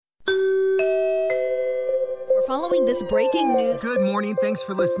Following this breaking news. Good morning. Thanks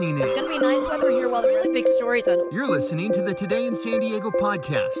for listening in. It's going to be nice weather here while the really big stories on. You're listening to the Today in San Diego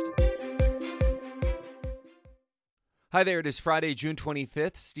podcast. Hi there. It is Friday, June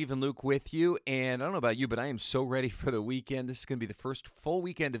 25th. Steve and Luke with you. And I don't know about you, but I am so ready for the weekend. This is going to be the first full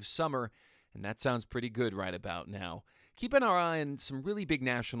weekend of summer, and that sounds pretty good right about now. Keeping our eye on some really big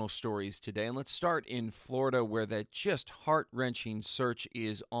national stories today, and let's start in Florida, where that just heart-wrenching search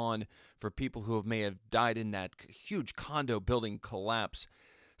is on for people who may have died in that huge condo building collapse.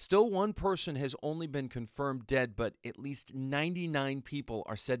 Still, one person has only been confirmed dead, but at least 99 people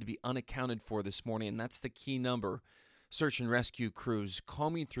are said to be unaccounted for this morning, and that's the key number. Search and rescue crews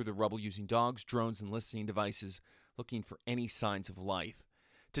combing through the rubble using dogs, drones, and listening devices, looking for any signs of life.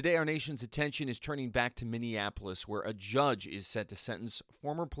 Today, our nation's attention is turning back to Minneapolis, where a judge is set to sentence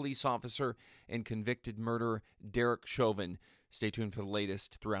former police officer and convicted murderer Derek Chauvin. Stay tuned for the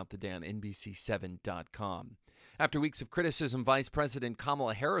latest throughout the day on NBC7.com. After weeks of criticism, Vice President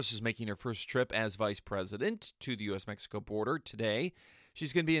Kamala Harris is making her first trip as vice president to the U.S.-Mexico border today.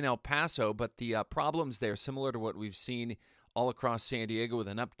 She's going to be in El Paso, but the problems there, similar to what we've seen all across San Diego with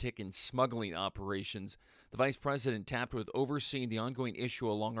an uptick in smuggling operations. The vice president tapped with overseeing the ongoing issue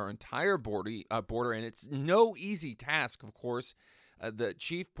along our entire border, and it's no easy task, of course. The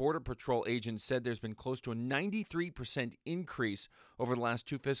chief border patrol agent said there's been close to a 93% increase over the last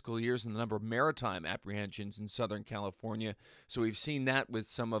 2 fiscal years in the number of maritime apprehensions in Southern California. So we've seen that with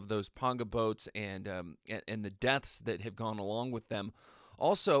some of those ponga boats and the deaths that have gone along with them.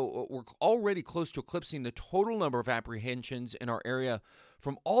 Also, we're already close to eclipsing the total number of apprehensions in our area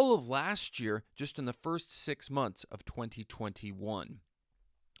from all of last year, just in the first 6 months of 2021.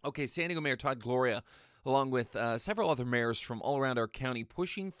 Okay, San Diego Mayor Todd Gloria, along with several other mayors from all around our county,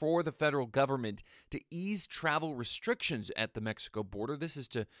 pushing for the federal government to ease travel restrictions at the Mexico border. This is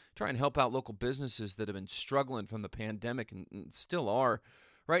to try and help out local businesses that have been struggling from the pandemic and still are.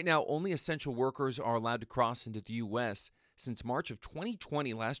 Right now, only essential workers are allowed to cross into the U.S. Since March of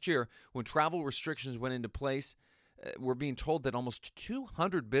 2020, last year, when travel restrictions went into place, we're being told that almost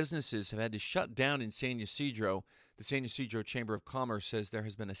 200 businesses have had to shut down in San Ysidro. The San Ysidro Chamber of Commerce says there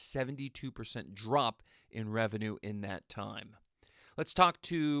has been a 72% drop in revenue in that time. Let's talk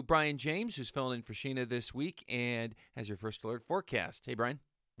to Brian James, who's filling in for Sheena this week and has your first alert forecast. Hey, Brian.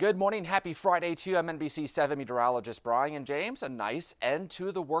 Good morning. Happy Friday to you. I'm NBC7 meteorologist Brian James. A nice end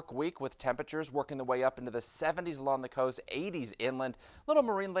to the work week with temperatures working their way up into the 70s along the coast, 80s inland. Little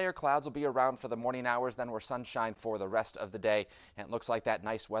marine layer clouds will be around for the morning hours, then we're sunshine for the rest of the day. And it looks like that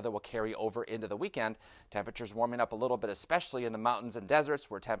nice weather will carry over into the weekend. Temperatures warming up a little bit, especially in the mountains and deserts,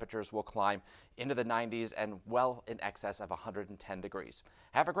 where temperatures will climb into the 90s and well in excess of 110 degrees.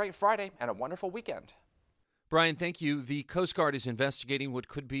 Have a great Friday and a wonderful weekend. Brian, thank you. The Coast Guard is investigating what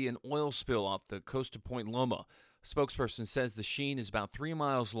could be an oil spill off the coast of Point Loma. A spokesperson says the sheen is about 3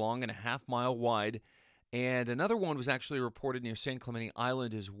 miles long and a half-mile wide, and another one was actually reported near San Clemente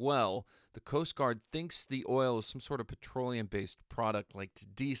Island as well. The Coast Guard thinks the oil is some sort of petroleum-based product like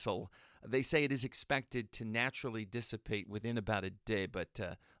diesel. They say it is expected to naturally dissipate within about a day,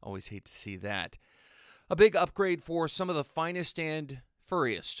 but always hate to see that. A big upgrade for some of the finest and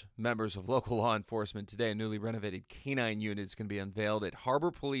furriest members of local law enforcement today. A newly renovated canine unit is going to be unveiled at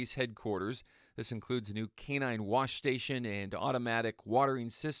Harbor Police Headquarters. This includes a new canine wash station and automatic watering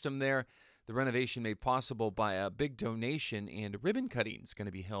system there. The renovation made possible by a big donation, and a ribbon cutting is going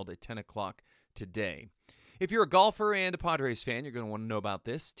to be held at 10 o'clock today. If you're a golfer and a Padres fan, you're going to want to know about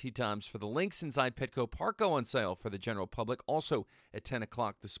this. Tee times for the links inside Petco Park go on sale for the general public, also at 10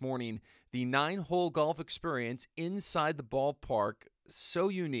 o'clock this morning. The 9-hole golf experience inside the ballpark, so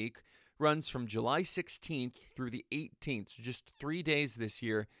unique, runs from July 16th through the 18th, so just 3 days this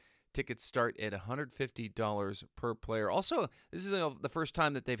year. Tickets start at $150 per player. Also, this is the first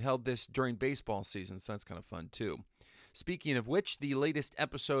time that they've held this during baseball season, so that's kind of fun too. Speaking of which, the latest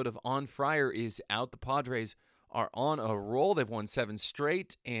episode of On Fire is out. The Padres are on a roll. They've won 7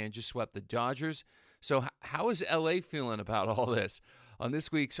 straight and just swept the Dodgers. So how is LA feeling about all this? On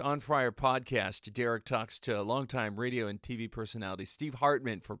this week's On Fire podcast, Derek talks to longtime radio and TV personality Steve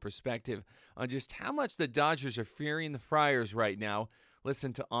Hartman for perspective on just how much the Dodgers are fearing the Friars right now.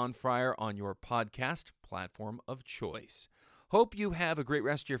 Listen to On Fire on your podcast platform of choice. Hope you have a great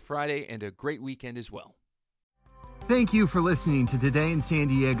rest of your Friday and a great weekend as well. Thank you for listening to Today in San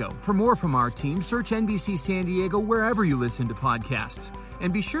Diego. For more from our team, search NBC San Diego wherever you listen to podcasts.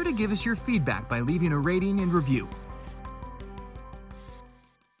 And be sure to give us your feedback by leaving a rating and review.